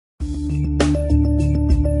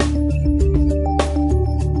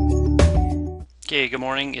Okay, good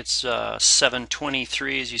morning. It's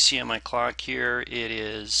 7:23 as you see on my clock here. It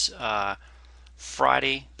is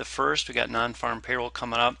Friday the 1st. We got non-farm payroll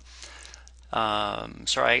coming up.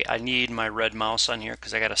 Sorry, I need my red mouse on here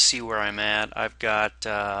because I got to see where I'm at. I've got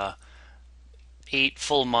 8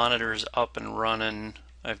 full monitors up and running.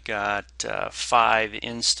 I've got 5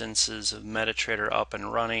 instances of MetaTrader up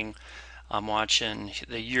and running. I'm watching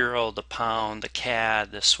the euro, the pound, the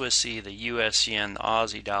CAD, the Swissy, the US yen, the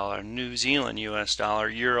Aussie dollar, New Zealand US dollar,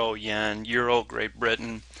 euro yen, euro Great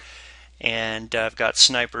Britain, and I've got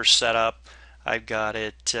Sniper set up. I've got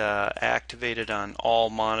it activated on all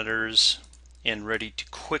monitors and ready to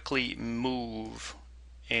quickly move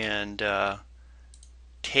and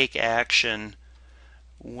take action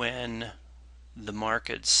when the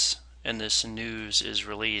markets and this news is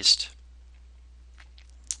released.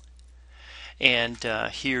 And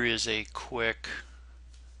here is a quick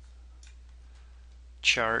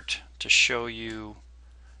chart to show you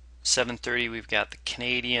 7:30. We've got the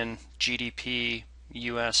Canadian GDP,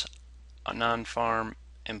 US non-farm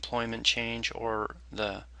employment change, or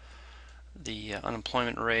the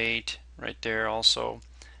unemployment rate right there. Also,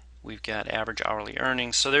 we've got average hourly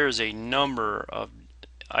earnings. So there is a number of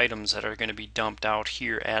items that are going to be dumped out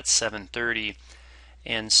here at 7:30,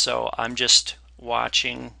 and so I'm just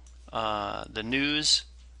watching the news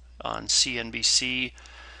on CNBC.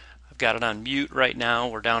 I've got it on mute right now.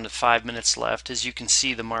 We're down to 5 minutes left. As you can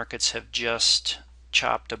see, the markets have just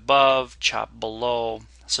chopped above, chopped below.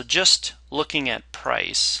 So just looking at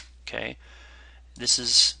price, okay, this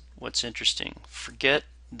is what's interesting. Forget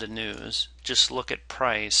the news. Just look at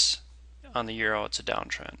price on the euro. It's a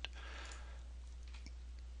downtrend.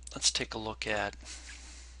 Let's take a look at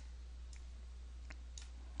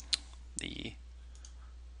the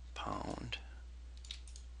pound.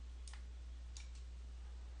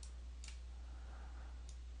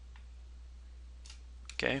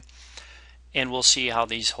 Okay, and we'll see how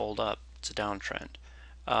these hold up. It's a downtrend.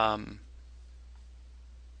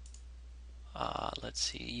 Let's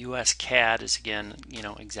see. U.S. CAD is again,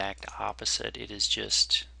 exact opposite. It is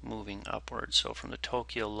just moving upward. So from the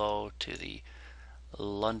Tokyo low to the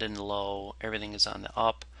London low, everything is on the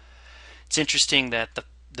up. It's interesting that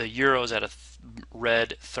the euro is at a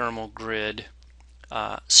red thermal grid.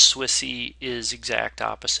 Swissy is exact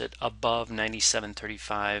opposite, above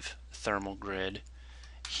 97.35 thermal grid.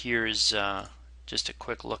 Here's just a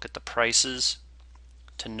quick look at the prices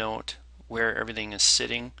to note where everything is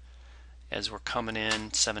sitting as we're coming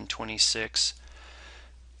in 726.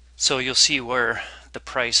 So you'll see where the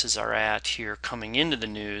prices are at here coming into the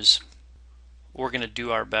news. We're going to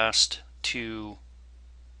do our best to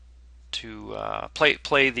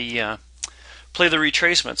play the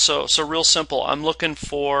retracement. So real simple. I'm looking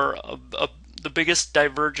for the biggest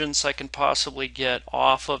divergence I can possibly get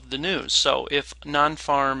off of the news. So if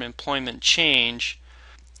non-farm employment change,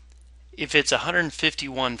 if it's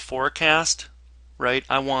 151 forecast, right,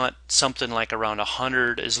 I want something like around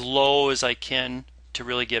 100, as low as I can to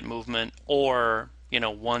really get movement, or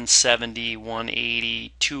 170,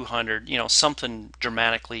 180, 200, something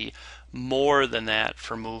dramatically more than that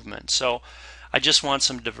for movement. So I just want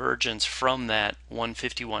some divergence from that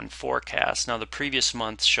 151 forecast. Now the previous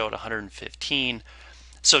month showed 115.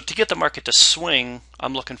 So to get the market to swing,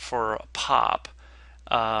 I'm looking for a pop.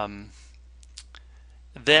 Then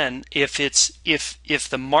if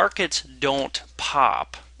the markets don't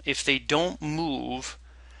pop, if they don't move,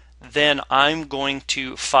 then I'm going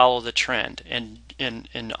to follow the trend, and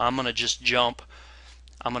I'm going to just jump.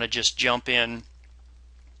 I'm going to just jump in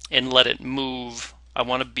and let it move. I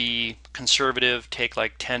want to be conservative, take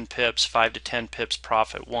like 10 pips, 5 to 10 pips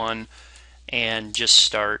profit one, and just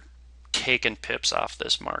start taking pips off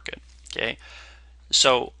this market. Okay,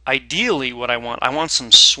 so ideally what I want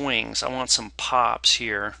some swings. I want some pops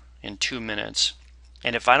here in 2 minutes,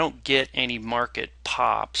 and if I don't get any market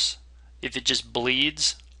pops, if it just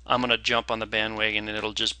bleeds, I'm going to jump on the bandwagon and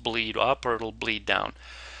it'll just bleed up or it'll bleed down.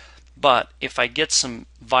 But if I get some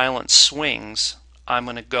violent swings, I'm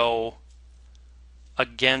going to go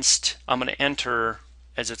against, I'm going to enter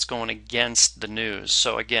as it's going against the news.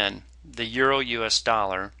 So again, the euro US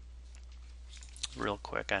dollar, real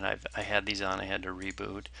quick, and I had these on, I had to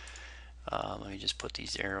reboot. Let me just put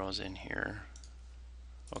these arrows in here.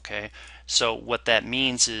 Okay, so what that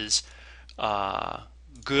means is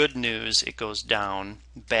good news, it goes down.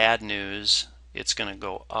 Bad news, it's going to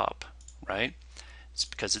go up, right? It's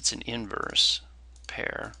because it's an inverse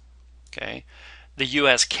pair. Okay, the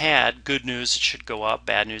US CAD, good news, it should go up.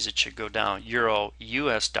 Bad news, it should go down. Euro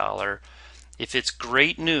US dollar, if it's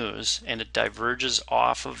great news and it diverges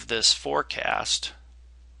off of this forecast,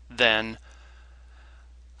 then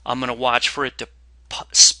I'm going to watch for it to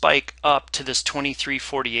spike up to this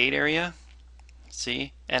 23.48 area.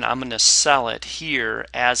 See, and I'm going to sell it here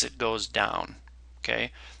as it goes down.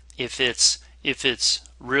 Okay, if it's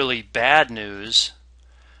really bad news,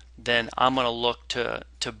 then I'm going to look to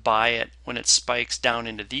buy it when it spikes down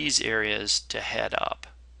into these areas to head up.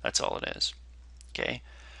 That's all it is. Okay,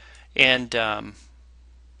 and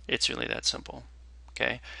it's really that simple.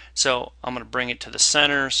 Okay, so I'm going to bring it to the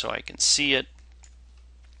center so I can see it.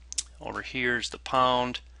 Over here is the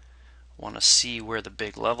pound. I want to see where the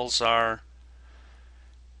big levels are.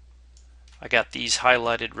 I got these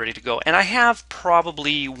highlighted, ready to go, and I have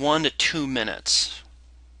probably 1 to 2 minutes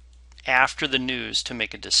after the news to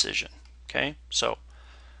make a decision. Okay, so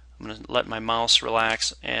I'm going to let my mouse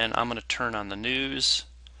relax, and I'm going to turn on the news,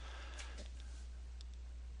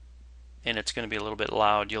 and it's going to be a little bit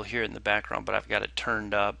loud. You'll hear it in the background, but I've got it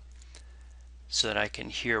turned up so that I can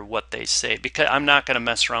hear what they say, because I'm not going to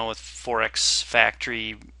mess around with Forex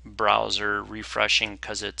Factory browser refreshing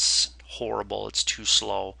because it's horrible, it's too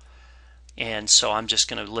slow. And so I'm just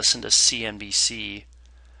going to listen to CNBC,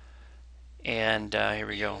 and here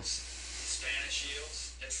we go. Spanish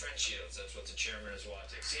yields and French yields. That's what the chairman is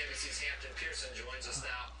watching. CNBC's Hampton Pearson joins us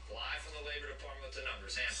now, live from the Labor Department with the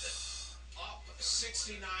numbers. Hampton. Up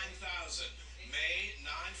 69,000. May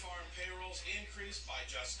non-farm payrolls increased by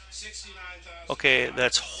just 69,000. Okay,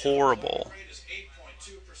 that's horrible. Rate is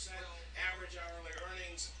 8.2%. Average hourly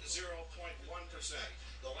earnings 0.1%.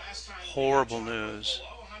 The last time horrible news.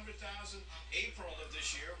 below 100,000, April of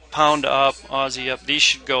this year, Pound up, Aussie up. These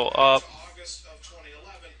should go up. August of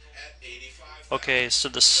 2011 at 85,000. Okay, so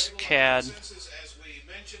this CAD. As we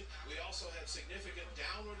mentioned, we also had significant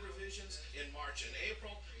downward revisions in March and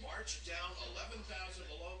April. March down 11,000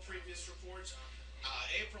 below previous reports.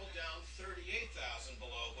 April down 38,000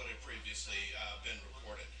 below what had previously been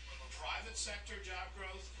reported. Private sector job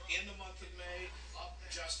growth in the month of May up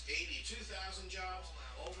just 82,000 jobs.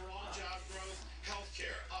 Overall job growth,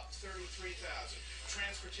 healthcare up 33,000.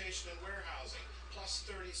 Transportation and warehousing plus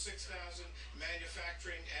 36,000.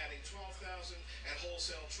 Manufacturing adding 12,000, and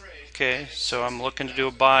wholesale trade. Okay, so I'm looking to do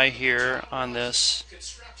a buy here on this.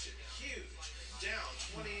 Construction huge, down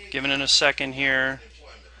 28. Giving it a second here.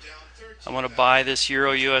 I want to buy this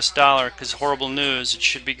euro US dollar because horrible news. It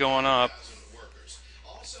should be going up.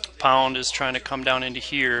 Pound is trying to come down into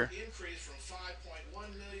here. Increase from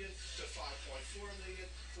 5.1 million to 5.4 million,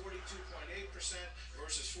 42.8%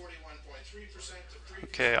 versus 41.3% to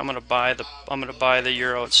previous. Okay, I'm gonna buy the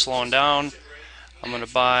euro. It's slowing down. I'm gonna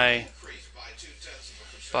buy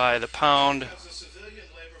the pound.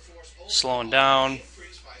 Slowing down.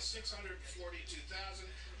 Increased by 642,000.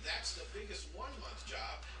 That's the biggest one-month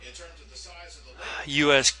job in terms of the size of the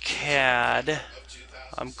labor US CAD. of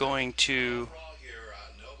 2000. I'm going to Overall here,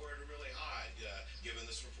 nowhere to really hide, given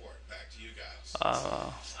this report. Back to you guys.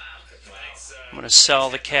 I'm going to sell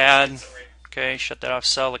the CAD. Okay, shut that off.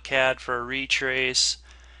 Sell the CAD for a retrace.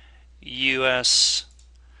 US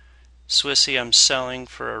Swissy I'm selling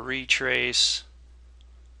for a retrace.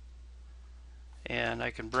 And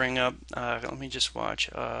I can bring up, let me just watch,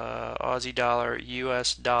 Aussie dollar,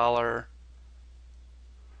 US dollar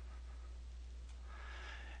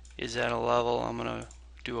is at a level. I'm going to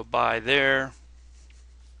do a buy there.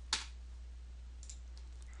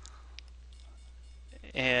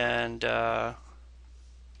 And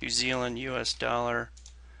New Zealand US dollar,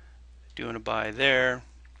 doing a buy there.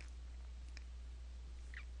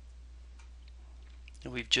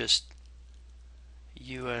 And we've just,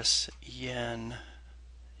 US yen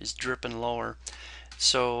is dripping lower.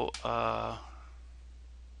 So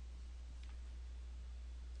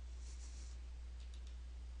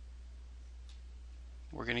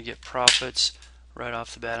we're going to get profits right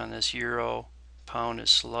off the bat on this euro. Pound is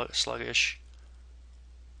sluggish.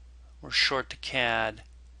 We're short the CAD.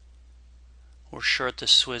 We're short the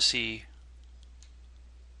Swissy.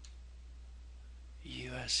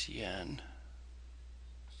 US yen.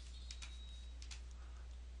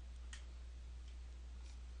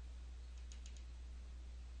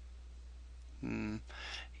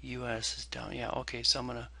 US is down. Yeah, okay, so I'm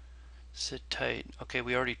going to sit tight. Okay,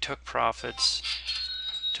 we already took profits.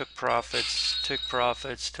 Took profits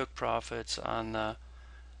on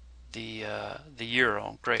the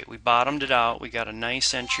euro. Great. We bottomed it out. We got a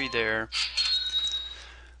nice entry there.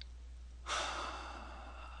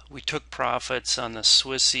 We took profits on the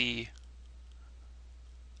Swissy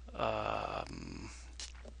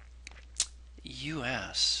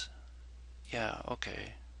US. Yeah,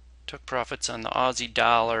 okay. Took profits on the Aussie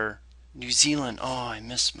dollar. New Zealand. Oh, I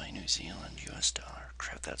missed my New Zealand US dollar.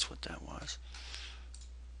 Crap, that's what that was.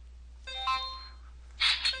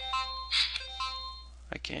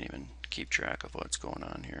 I can't even keep track of what's going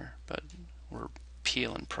on here, but we're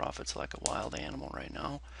peeling profits like a wild animal right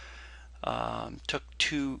now. Took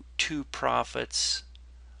two profits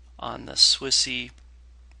on the Swissy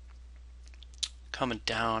coming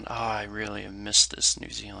down. Oh, I really have missed this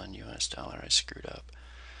New Zealand US dollar. I screwed up.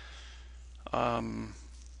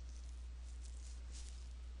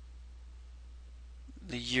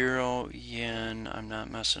 The euro yen I'm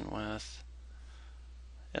not messing with,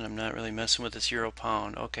 and I'm not really messing with this euro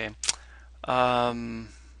pound. Okay. Wow,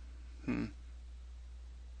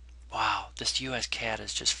 this US CAD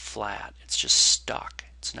is just flat. It's just stuck.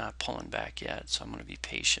 It's not pulling back yet, so I'm going to be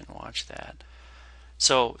patient and watch that.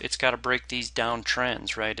 So it's got to break these down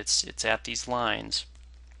trends, right? It's at these lines.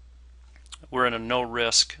 We're in a no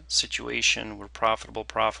risk situation. We're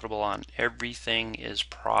profitable on everything is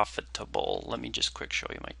profitable. Let me just quick show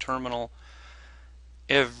you my terminal.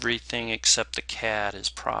 Everything except the CAD is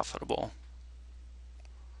profitable.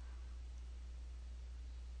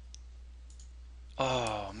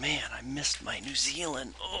 Oh man, I missed my New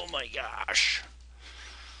Zealand. Oh my gosh.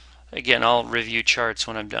 Again, I'll review charts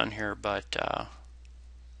when I'm done here, but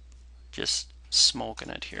just smoking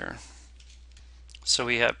it here. So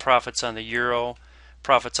we have profits on the euro,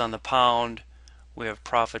 profits on the pound, we have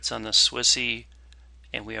profits on the Swissy,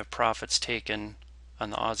 and we have profits taken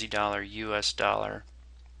on the Aussie dollar, US dollar.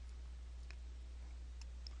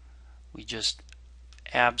 We just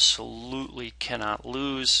absolutely cannot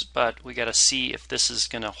lose, but we got to see if this is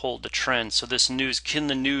going to hold the trend. So this news, can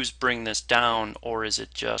the news bring this down, or is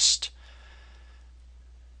it just,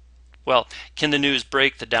 well, can the news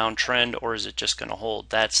break the downtrend, or is it just going to hold?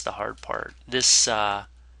 That's the hard part. This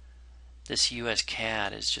US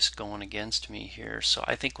CAD is just going against me here. So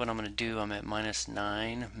I think what I'm going to do, I'm at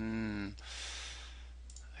 -9.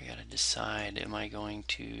 I got to decide, am I going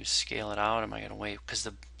to scale it out? Am I going to wait? Because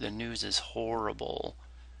the news is horrible.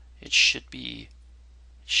 It should be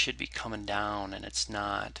coming down, and it's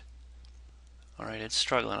not. All right, it's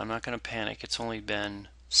struggling. I'm not going to panic. It's only been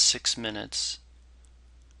 6 minutes.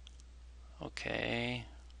 Okay.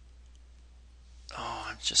 Oh,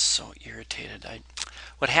 I'm just so irritated.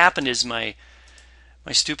 What happened is my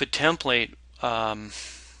stupid template,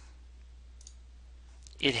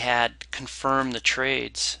 it had confirmed the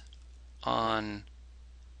trades on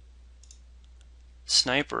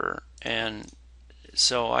Sniper, and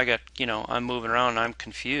so I got, I'm moving around and I'm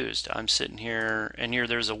confused. I'm sitting here, and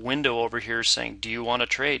there's a window over here saying, do you want to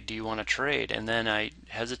trade? Do you want to trade? And then I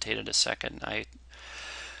hesitated a second. I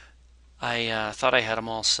thought I had them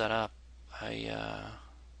all set up.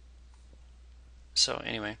 So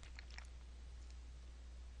anyway.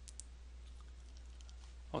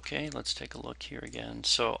 Okay, let's take a look here again.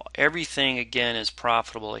 So everything again is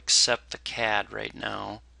profitable except the CAD right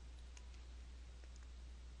now.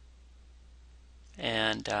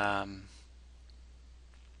 And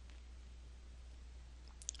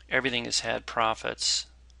everything has had profits.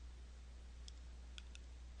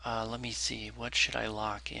 Let me see, what should I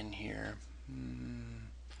lock in here?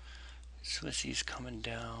 Swissy's coming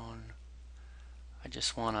down.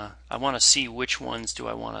 I want to see which ones do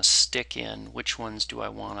I want to stick in, which ones do I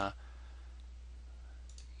want to,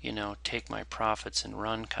 take my profits and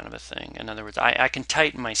run, kind of a thing. In other words, I can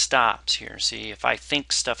tighten my stops here. See, if I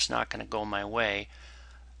think stuff's not going to go my way,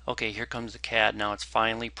 okay, here comes the CAD. Now it's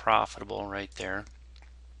finally profitable right there.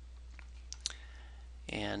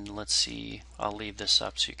 And let's see, I'll leave this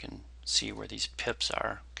up so you can see where these pips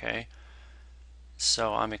are. Okay,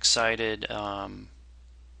 so I'm excited.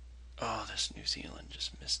 Oh, this New Zealand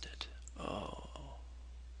just missed it. Oh.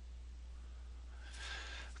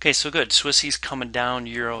 Okay, so good. Swissy's coming down.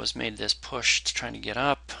 Euro has made this push. It's trying to get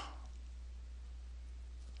up.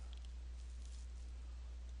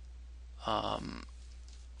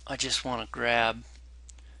 I just want to grab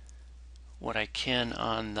what I can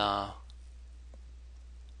on the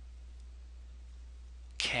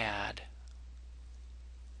CAD.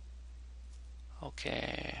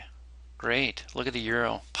 Okay, great. Look at the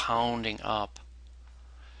euro pounding up.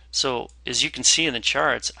 So as you can see in the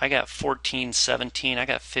charts, I got 14, 17, I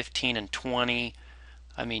got 15 and 20.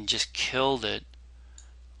 I mean, just killed it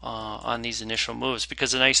on these initial moves.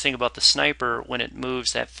 Because the nice thing about the Sniper, when it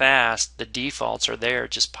moves that fast, the defaults are there.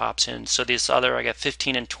 It just pops in. So this other, I got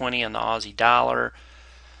 15 and 20 on the Aussie dollar.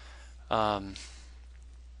 And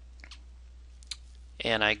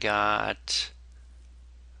I got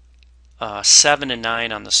 7 and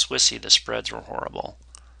 9 on the Swissy. The spreads were horrible.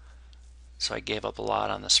 So I gave up a lot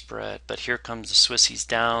on the spread. But here comes the Swissy's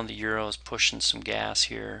down. The Euro's pushing some gas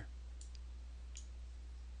here.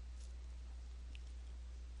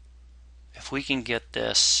 If we can get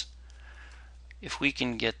this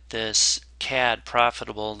CAD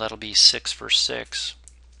profitable. That'll be 6 for 6.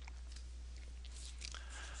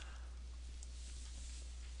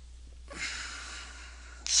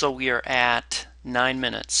 So we are at 9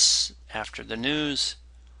 minutes after the news.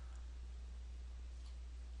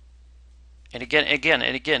 And again,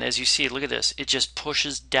 as you see, look at this. It just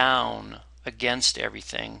pushes down against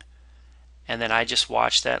everything. And then I just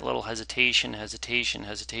watch that little hesitation,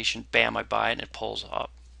 bam, I buy it and it pulls up.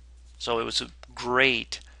 So it was a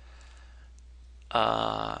great,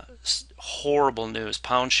 horrible news.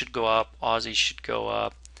 Pound should go up, Aussie should go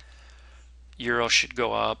up, Euro should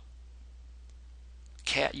go up,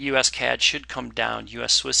 US CAD should come down,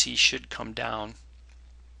 US Swissy should come down.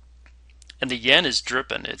 And the yen is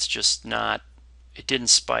dripping. It's just not, it didn't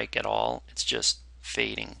spike at all. It's just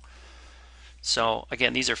fading. So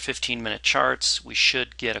again, these are 15-minute charts. We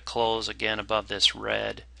should get a close again above this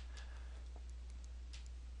red.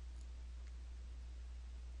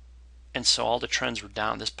 And so all the trends were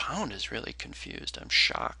down. This pound is really confused. I'm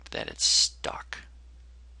shocked that it's stuck.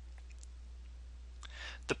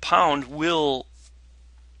 The pound will,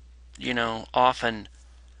 often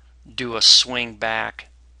do a swing back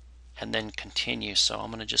and then continue. So I'm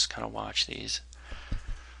going to just kind of watch these.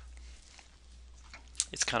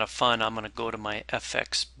 It's kind of fun. I'm going to go to my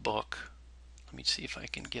FX book. Let me see if I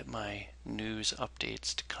can get my news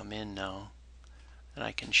updates to come in now. And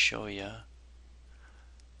I can show you.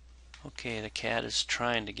 Okay, the cat is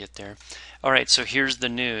trying to get there. All right, so here's the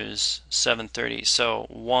news, 7:30. So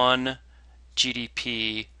 1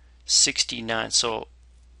 GDP 69. So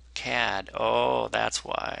CAD, oh, that's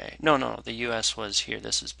why. No, the US was here.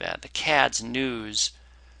 This is bad. The CAD's news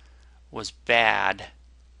was bad.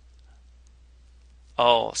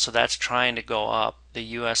 Oh, so that's trying to go up. The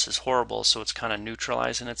US is horrible, so it's kind of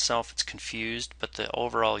neutralizing itself. It's confused, but the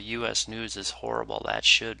overall US news is horrible. That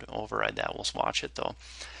should override that. We'll watch it though.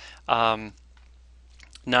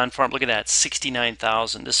 Non-farm, look at that,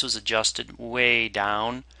 69,000. This was adjusted way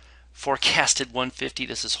down. Forecasted 150.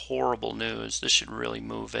 This is horrible news. This should really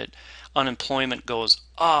move it. Unemployment goes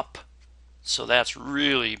up, so that's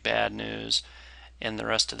really bad news. And the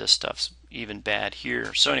rest of this stuff's even bad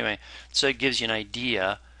here. So anyway, so it gives you an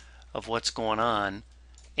idea of what's going on.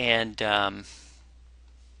 And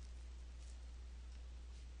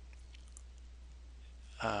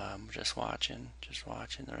just watching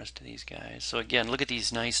the rest of these guys. So again, look at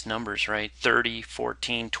these nice numbers, right? 30,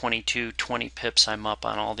 14, 22, 20 pips I'm up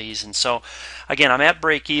on all these. And so again, I'm at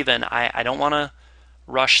break even. I don't want to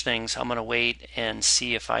rush things. I'm going to wait and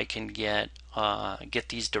see if I can get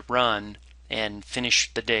these to run and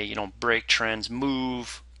finish the day, break trends,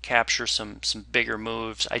 move, capture some bigger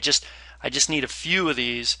moves. I just need a few of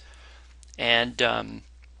these, and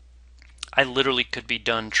I literally could be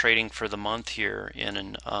done trading for the month here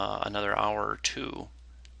in another hour or two.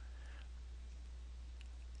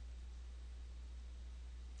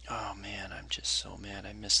 Oh man, I'm just so mad.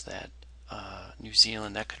 I missed that. New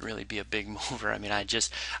Zealand, that could really be a big mover. I mean, I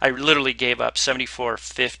literally gave up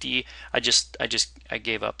 74.50. I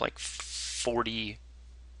gave up like 40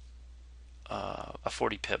 a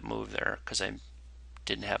 40 pip move there because I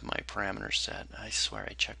didn't have my parameters set. I swear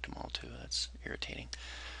I checked them all too. That's irritating.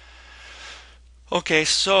 Okay,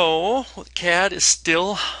 so CAD is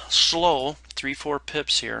still slow, 3-4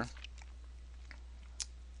 pips here,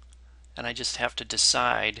 and I just have to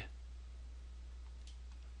decide,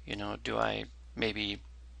 do I maybe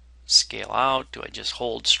scale out? Do I just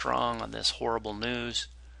hold strong on this horrible news?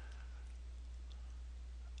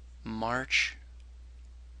 March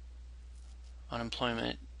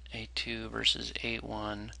unemployment 8.2 versus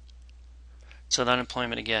 8.1. So the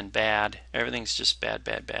unemployment again bad. Everything's just bad.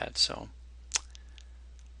 So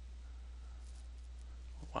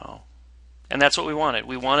wow. And that's what we wanted.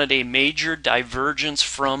 We wanted a major divergence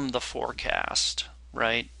from the forecast,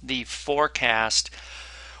 right? The forecast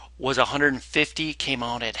was 150, came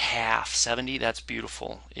out at half, 70. That's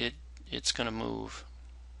beautiful. It's going to move.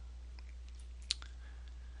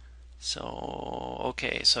 So,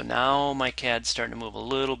 okay, so now my CAD's starting to move a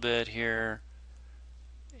little bit here.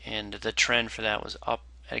 And the trend for that was up.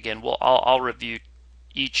 Again, I'll review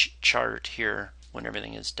each chart here when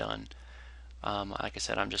everything is done. Like I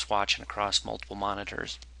said, I'm just watching across multiple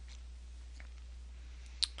monitors.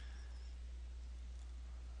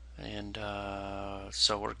 And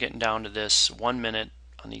so we're getting down to this 1 minute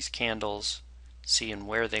on these candles, seeing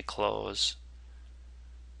where they close.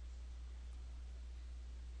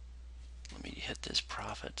 Let me hit this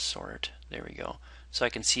profit sort. There we go. So I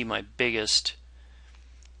can see my biggest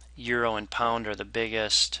euro and pound are the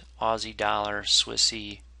biggest. Aussie dollar,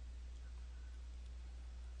 Swissy,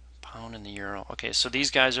 pound and the euro. Okay, so these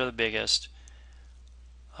guys are the biggest.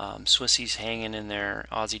 Swissie's hanging in there.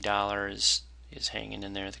 Aussie dollar is hanging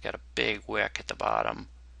in there. They got a big wick at the bottom.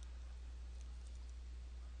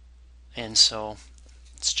 And so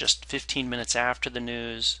it's just 15 minutes after the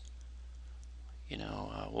news.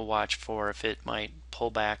 We'll watch for if it might pull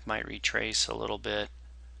back, might retrace a little bit,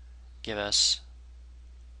 give us,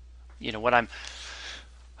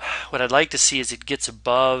 what I'd like to see is it gets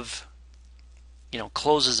above,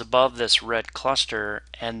 closes above this red cluster,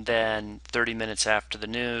 and then 30 minutes after the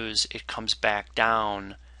news, it comes back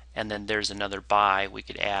down, and then there's another buy we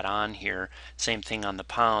could add on here. Same thing on the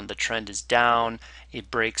pound. The trend is down.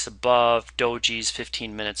 It breaks above. Doji's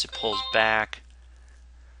 15 minutes, it pulls back.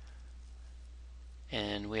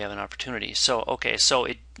 And we have an opportunity. So, okay, so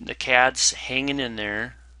the CAD's hanging in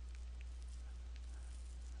there.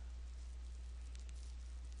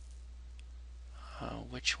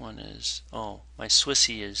 Which one is... Oh, my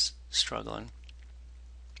Swissie is struggling.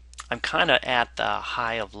 I'm kind of at the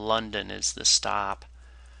high of London is the stop.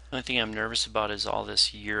 The only thing I'm nervous about is all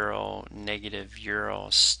this euro, negative euro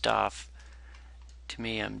stuff. To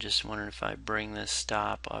me, I'm just wondering if I bring this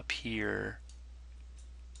stop up here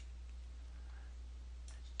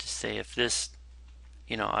to say if this,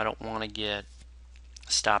 I don't want to get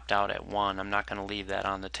stopped out at 1. I'm not going to leave that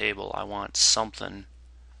on the table. I want something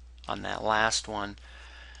on that last one.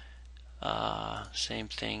 Same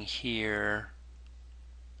thing here.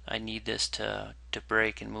 I need this to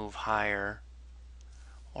break and move higher,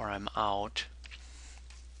 or I'm out.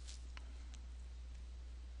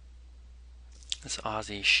 This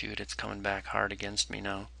Aussie, shoot, it's coming back hard against me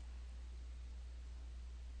now.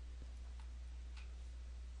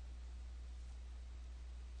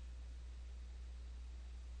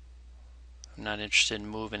 I'm not interested in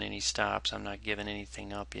moving any stops. I'm not giving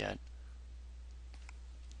anything up yet.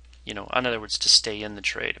 In other words, to stay in the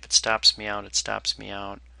trade. If it stops me out, it stops me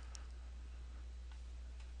out.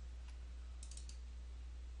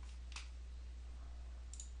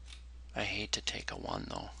 I hate to take a 1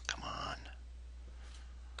 though. Come on.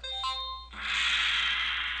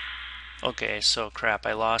 Okay, so crap.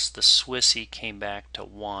 I lost the Swissie, came back to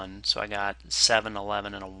 1. So I got 7,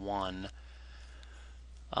 11, and a 1.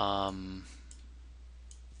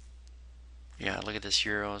 Yeah, look at this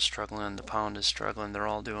euro is struggling, the pound is struggling. They're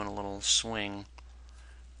all doing a little swing.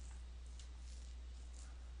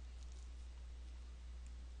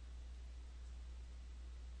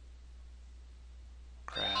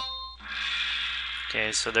 Crap.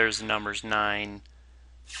 Okay, so there's the numbers 9,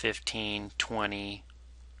 15, 20.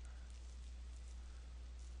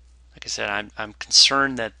 Like I said, I'm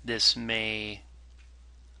concerned that this may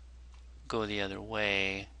go the other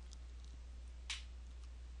way.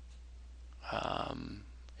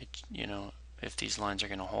 If these lines are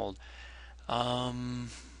going to hold. I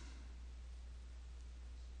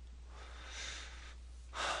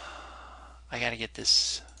got to get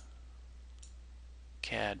this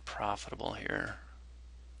CAD profitable here.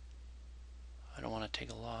 I don't want to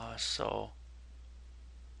take a loss, so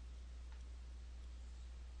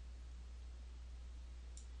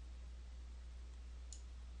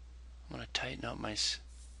I'm going to tighten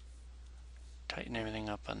everything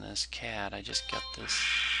up on this CAD. I just got this.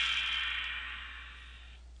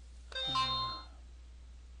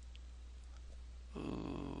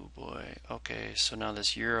 Ooh boy. Okay, so now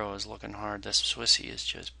this euro is looking hard. This Swissie is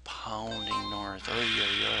just pounding north. Oy,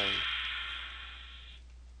 oy, oy.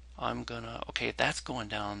 I'm gonna. Okay, that's going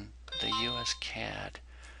down the US CAD.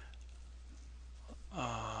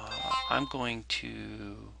 I'm going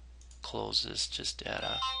to close this just at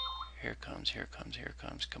a. Here comes, here comes, here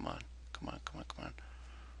comes. Come on, come on, come on, come on.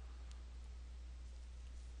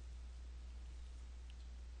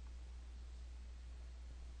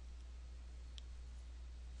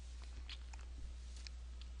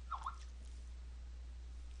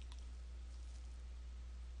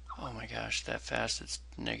 Oh my gosh, that fast, it's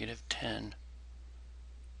 -10.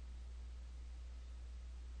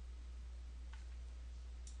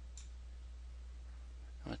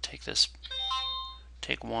 I'm going to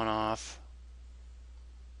take 1 off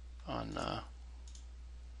on the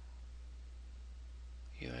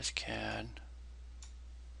US CAD.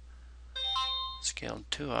 Scaled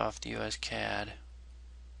 2 off the US CAD.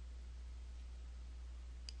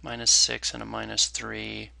 -6 and a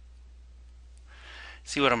 -3.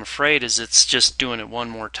 See, what I'm afraid is it's just doing it one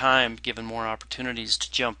more time, giving more opportunities to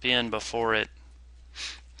jump in before it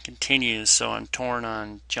continues. So I'm torn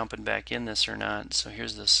on jumping back in this or not. So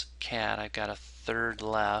here's this CAD. I've got a third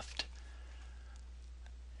left,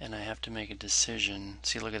 and I have to make a decision.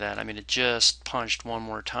 See, look at that. I mean, it just punched one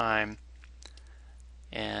more time,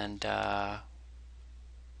 and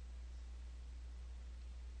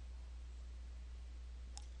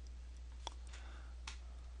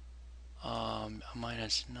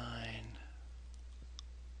 -9.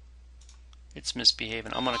 It's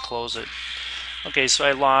misbehaving. I'm going to close it. Okay, so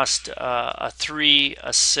I lost a 3,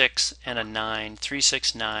 a 6, and a 9. 3,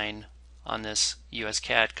 6, 9 on this US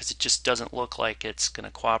CAD because it just doesn't look like it's going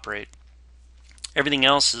to cooperate. Everything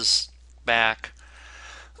else is back.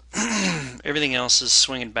 Everything else is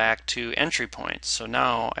swinging back to entry points. So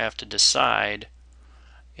now I have to decide,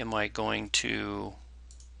 am I going to...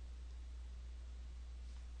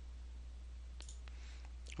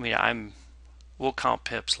 I mean, we'll count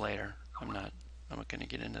pips later. I'm not going to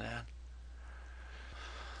get into that.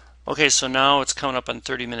 Okay, so now it's coming up on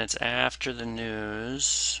 30 minutes after the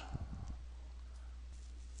news.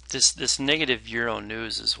 This negative euro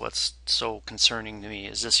news is what's so concerning to me.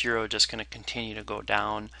 Is this euro just going to continue to go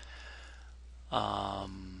down?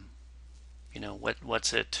 You know,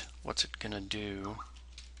 what's it going to do?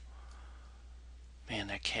 Man,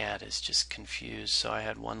 that CAD is just confused. So I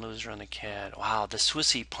had one loser on the CAD. Wow, the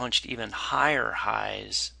Swissy punched even higher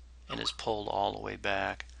highs and is pulled all the way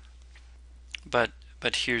back. But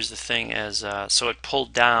here's the thing: as so it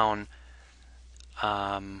pulled down.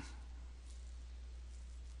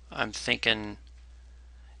 I'm thinking,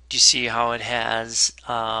 do you see how it has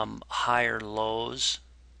higher lows?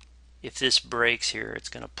 If this breaks here, it's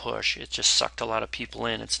going to push. It just sucked a lot of people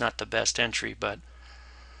in. It's not the best entry, but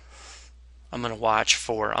I'm going to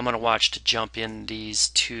watch to jump in these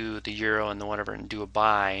to the euro and the whatever and do a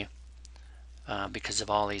buy because of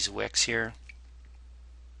all these wicks here.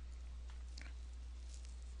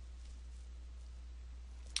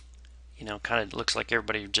 You know, kind of looks like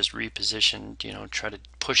everybody just repositioned, you know, try to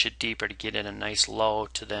push it deeper to get in a nice low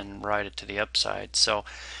to then ride it to the upside. So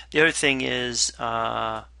the other thing is,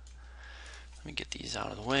 let me get these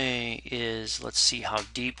out of the way, is let's see how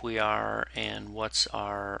deep we are and what's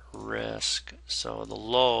our risk. So the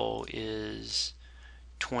low is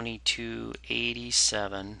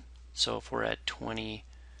 22.87. So if we're at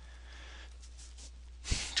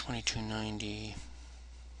 22.90,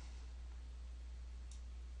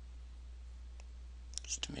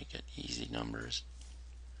 just to make it easy numbers.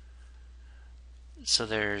 So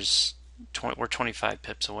we're 25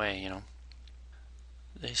 pips away, you know.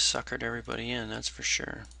 They suckered everybody in, that's for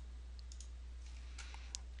sure.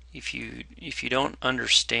 If you don't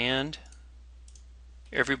understand,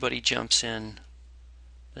 everybody jumps in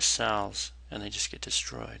the cells and they just get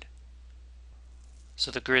destroyed.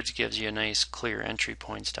 So the grids gives you a nice clear entry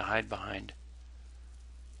points to hide behind.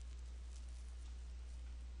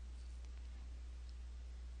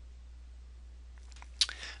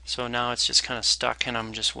 So now it's just kind of stuck and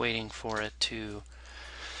I'm just waiting for it to,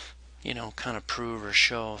 you know, kind of prove or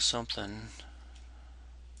show something.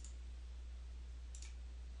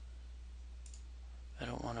 I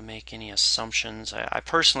don't want to make any assumptions. I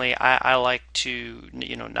personally, I like to,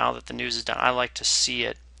 you know, now that the news is done, I like to see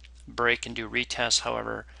it break and do retests.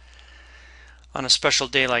 However, on a special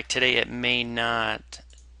day like today, it may not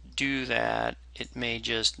do that. It may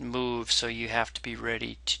just move, so you have to be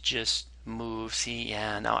ready to just move. See,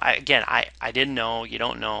 yeah, now I didn't know, you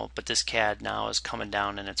don't know, but this CAD now is coming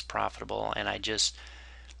down and it's profitable, and I just,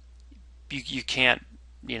 you can't,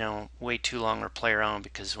 you know, wait too long or play around,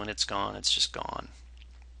 because when it's gone, it's just gone.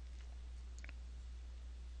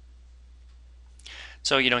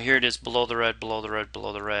 So, you know, here it is below the red, below the red,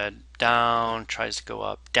 below the red, down, tries to go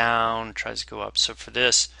up, down, tries to go up. So for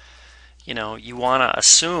this, you know, you want to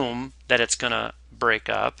assume that it's going to break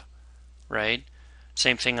up, right?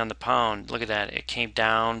 Same thing on the pound. Look at that. It came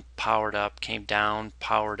down, powered up, came down,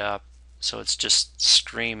 powered up. So it's just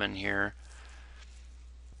screaming here.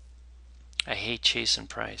 I hate chasing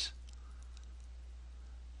price.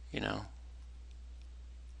 You know.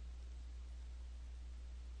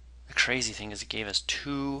 The crazy thing is it gave us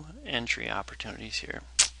 2 entry opportunities here.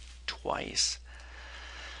 Twice.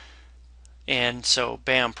 And so,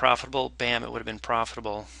 bam, profitable. Bam, it would have been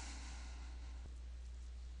profitable.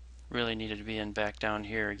 Really needed to be in back down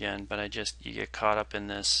here again, but you get caught up in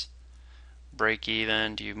this break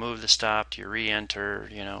even. Do you move the stop? Do you re-enter?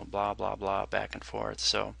 You know, blah, blah, blah, back and forth.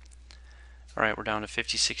 So, all right, we're down to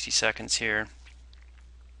 50, 60 seconds here.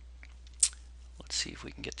 Let's see if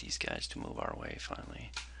we can get these guys to move our way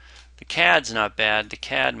finally. The CAD's not bad. The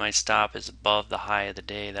CAD, my stop is above the high of the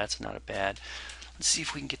day. That's not a bad. Let's see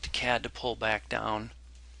if we can get the CAD to pull back down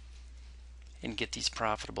and get these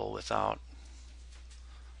profitable without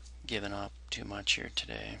giving up too much here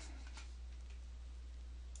today.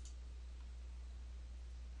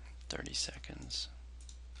 30 seconds.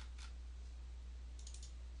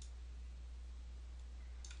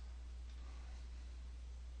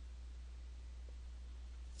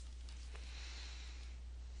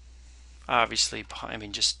 obviously, I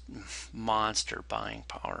mean, just monster buying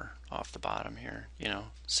power off the bottom here. You know,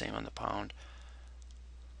 same on the pound.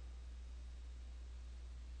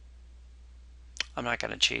 I'm not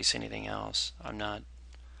going to chase anything else. I'm not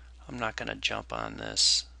going to jump on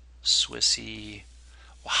this Swissy.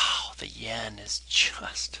 Wow, the yen is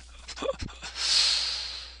just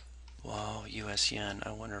wow, US yen.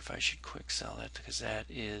 I wonder if I should quick sell it because that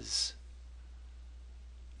is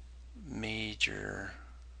major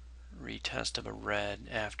retest of a red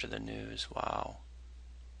after the news. Wow.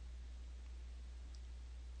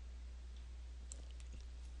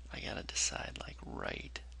 I gotta decide like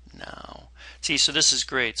right now. See, so this is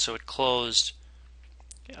great. So it closed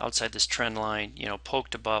outside this trend line, you know,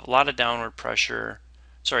 poked above, a lot of downward pressure,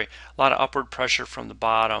 sorry, a lot of upward pressure from the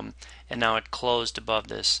bottom, and now it closed above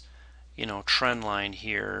this, you know, trend line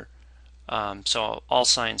here. So all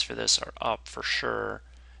signs for this are up for sure.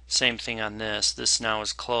 Same thing on this. This now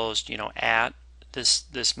is closed, you know, at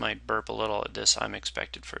this might burp a little at this. I'm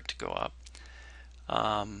expected for it to go up.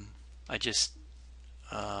 I just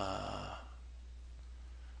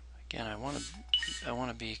again, I want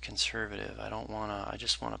to be conservative. I don't want to. I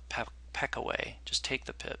just want to peck away. Just take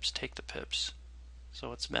the pips. Take the pips.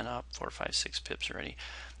 So it's been up 4, 5, 6 pips already.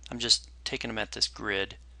 I'm just taking them at this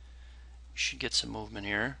grid. You should get some movement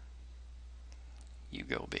here. You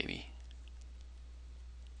go, baby.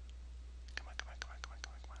 Come on, come on, come on, come on,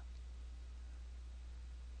 come on, come on.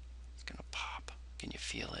 It's gonna pop. Can you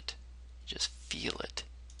feel it? Just feel it.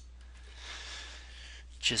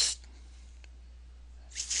 Just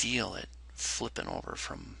feel it flipping over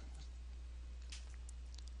from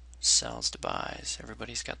sells to buys.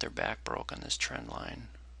 Everybody's got their back broke on this trend line.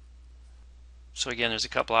 So again, there's a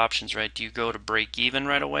couple options, right? Do you go to break even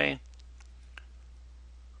right away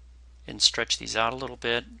and stretch these out a little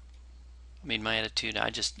bit? I mean, my attitude,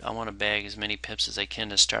 I want to bag as many pips as I can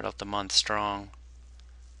to start out the month strong.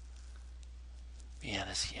 Yeah,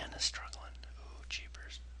 this yen is struggling. Ooh,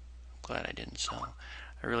 jeepers. I'm glad I didn't sell.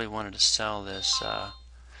 I really wanted to sell this.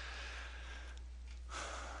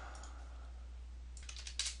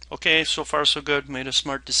 Okay, so far so good. Made a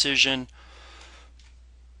smart decision.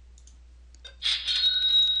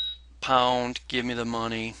 Pound, give me the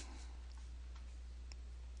money.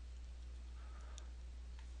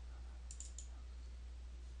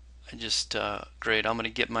 Great. I'm going to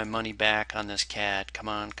get my money back on this cat. Come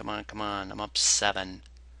on, come on, come on. I'm up 7.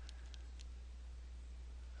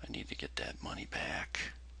 I need to get that money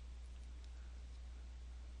back.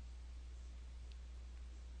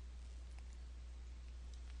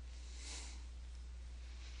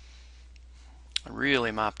 I really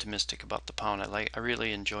am optimistic about the pound. I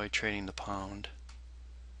really enjoy trading the pound.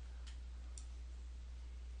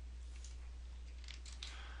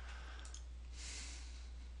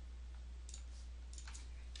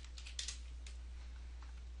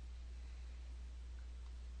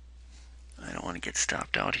 I don't want to get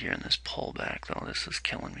stopped out here in this pullback though. This is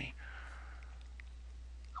killing me.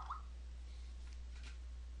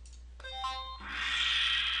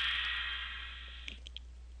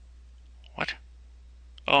 What?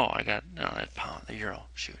 Oh, I got no that pound, the euro.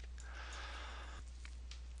 Shoot.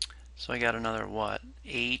 So I got another what?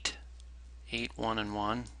 8, 1 and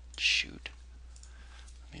 1. Shoot.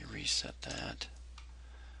 Let me reset that.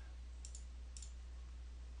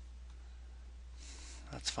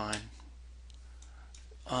 That's fine.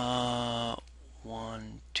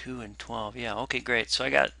 1, 2, and 12. Yeah. Okay. Great. So I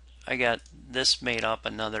got this made up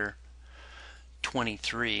another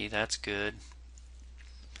 23. That's good.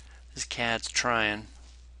 This cat's trying.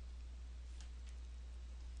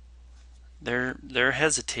 They're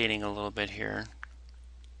hesitating a little bit here.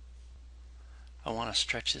 I want to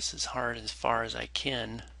stretch this as hard as far as I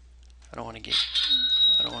can. I don't want to get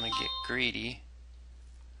greedy.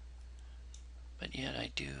 But yet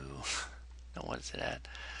I do. Now what is it at?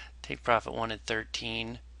 Take profit 1 at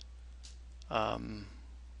 13.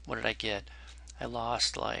 What did I get? I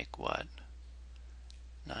lost like what?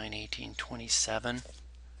 9, 18, 27.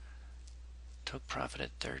 Took profit at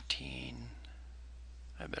 13.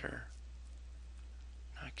 I better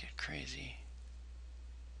not get crazy.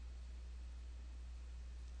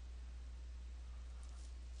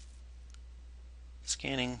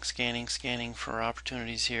 Scanning, scanning, scanning for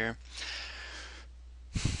opportunities here.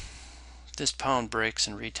 If this pound breaks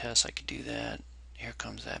and retests, I could do that. Here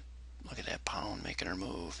comes that. Look at that pound making her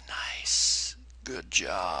move. Nice. Good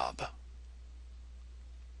job.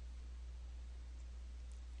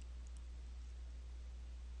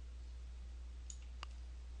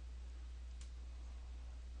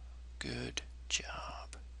 Good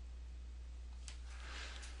job.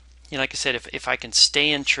 like I said, if I can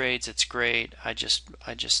stay in trades, it's great. I just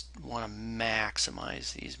want to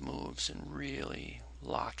maximize these moves and really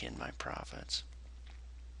lock in my profits.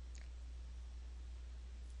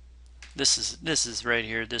 This is right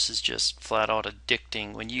here. This is just flat out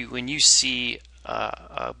addicting. When you see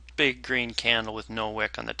a big green candle with no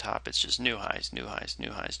wick on the top, it's just new highs, new highs,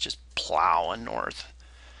 new highs, just plowing north.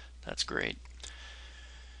 That's great.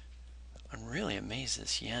 I'm really amazed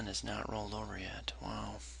this yen has not rolled over yet.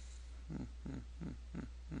 Wow.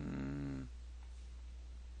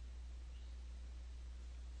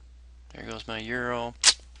 There goes my euro.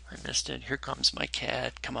 I missed it. Here comes my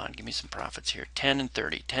CAD. Come on, give me some profits here. 10 and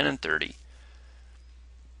 30. 10 and 30.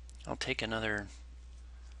 I'll take another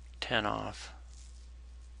 10 off.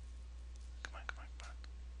 Come on, come on, come on.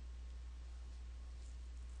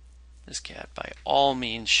 This CAD by all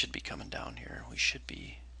means should be coming down here. We should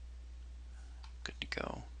be good to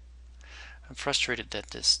go. I'm frustrated that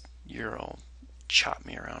this euro chopped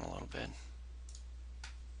me around a little bit.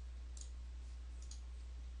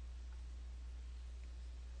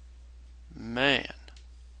 Man.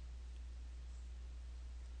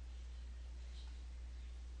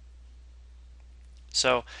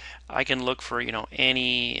 So I can look for,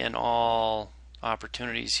 any and all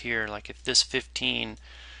opportunities here. Like if this 15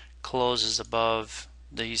 closes above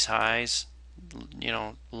these highs,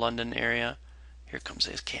 London area, here comes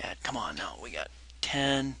this CAD. Come on now. We got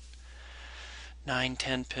 10, 9,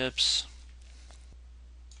 10 pips.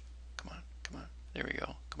 Come on, come on. There we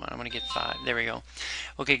go. Come on, I'm going to get 5. There we go.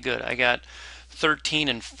 Okay, good. I got 13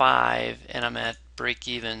 and 5, and I'm at break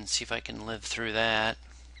even. See if I can live through that.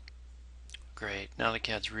 Great. Now the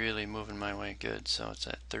CAD's really moving my way. Good. So it's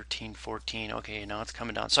at 13, 14. Okay, now it's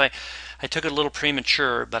coming down. So I took it a little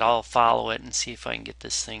premature, but I'll follow it and see if I can get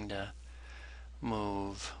this thing to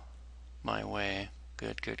move my way.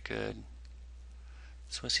 Good, good, good.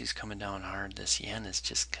 Swissy's coming down hard. This yen is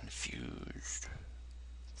just confused.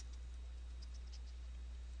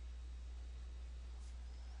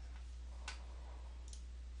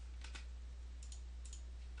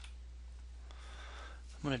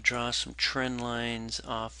 I'm going to draw some trend lines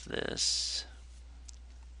off this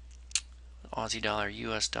Aussie dollar,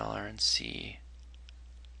 US dollar, and see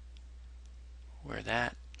where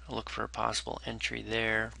that, I'll look for a possible entry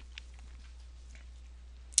there.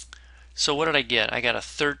 So what did I get? I got a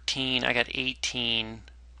 13, I got 18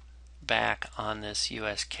 back on this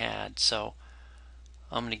US CAD. So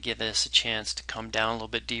I'm going to give this a chance to come down a little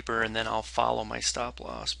bit deeper, and then I'll follow my stop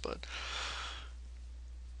loss. But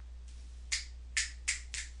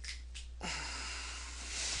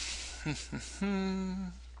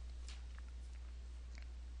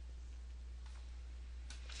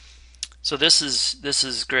so this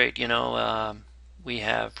is great. We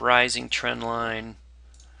have rising trend line,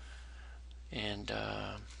 and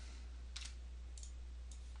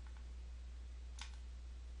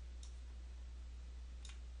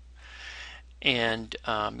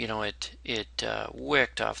it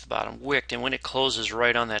wicked off the bottom, wicked, and when it closes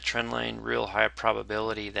right on that trend line, real high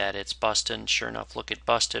probability that it's busted. And sure enough, look, it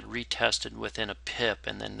busted, retested within a pip,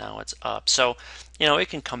 and then now it's up. So it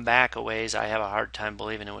can come back a ways. I have a hard time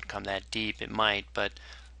believing it would come that deep. It might, but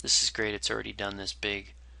this is great. It's already done this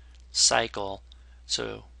big cycle,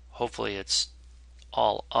 so hopefully it's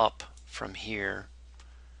all up from here.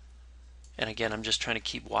 And again, I'm just trying to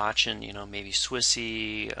keep watching, maybe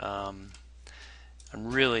Swissy.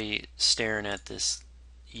 I'm really staring at this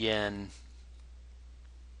yen.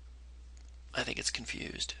 I think it's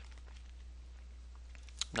confused.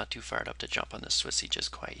 I'm not too fired up to jump on this Swissy just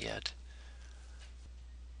quite yet.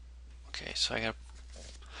 Okay, so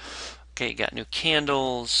got new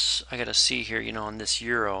candles. I got to see here, on this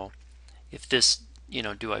euro, if this,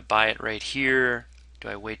 do I buy it right here? Do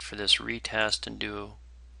I wait for this retest and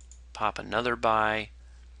pop another buy?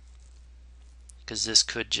 Because this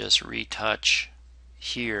could just retouch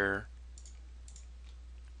here.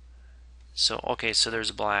 So okay, so there's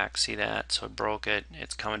a black, see that? So it broke it,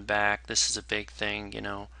 it's coming back. This is a big thing,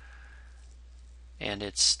 and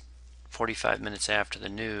it's 45 minutes after the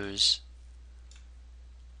news.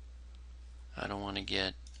 I don't want to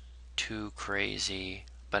get too crazy,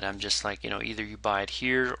 but I'm just like, either you buy it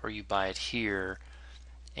here or you buy it here,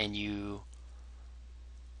 and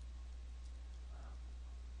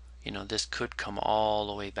this could come all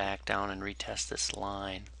the way back down and retest this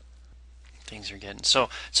line. Things are getting so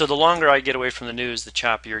the longer I get away from the news, the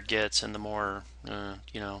choppier it gets, and the more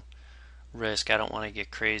risk. I don't want to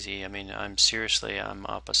get crazy. I mean, I'm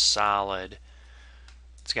up a solid,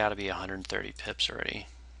 it's got to be 130 pips already,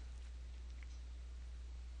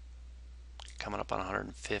 coming up on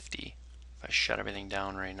 150 if I shut everything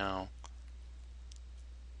down right now.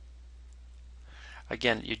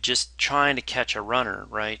 again, you're just trying to catch a runner,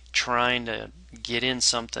 right? Trying to get in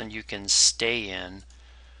something you can stay in.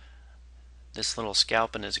 This little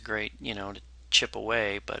scalping is great, to chip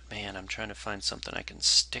away, but man, I'm trying to find something I can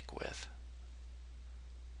stick with.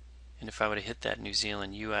 And if I would have hit that New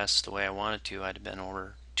Zealand US the way I wanted to, I'd have been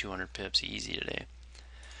over 200 pips easy today.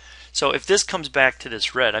 So if this comes back to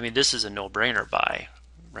this red, I mean, this is a no-brainer buy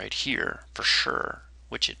right here for sure,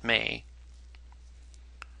 which it may.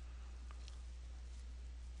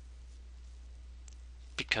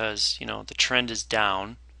 Because, the trend is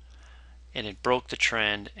down and it broke the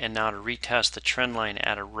trend, and now to retest the trend line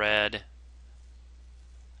at a red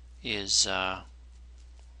is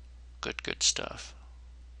good stuff.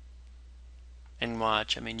 And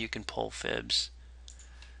watch, I mean, you can pull fibs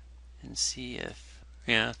and see if,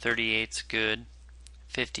 yeah, 38's good.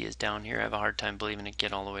 50 is down here. I have a hard time believing it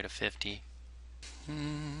get all the way to 50.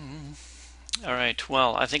 All right,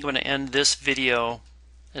 well, I think I'm going to end this video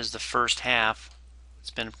as the first half. It's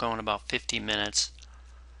been going about 50 minutes.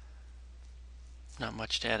 Not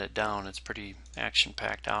much to edit down. It's pretty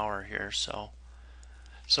action-packed hour here. So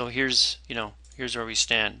here's here's where we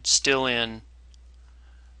stand. Still in.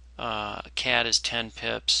 CAD is 10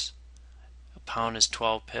 pips. A pound is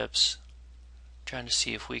 12 pips. Trying to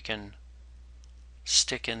see if we can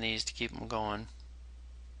stick in these to keep them going.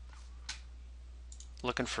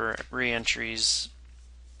 Looking for re-entries.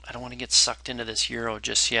 I don't want to get sucked into this euro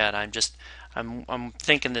just yet. I'm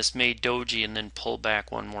thinking this may doji and then pull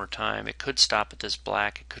back one more time. It could stop at this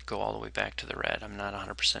black. It could go all the way back to the red. I'm not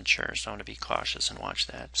 100% sure, so I want to be cautious and watch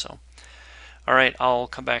that. So, all right, I'll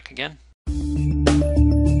come back again.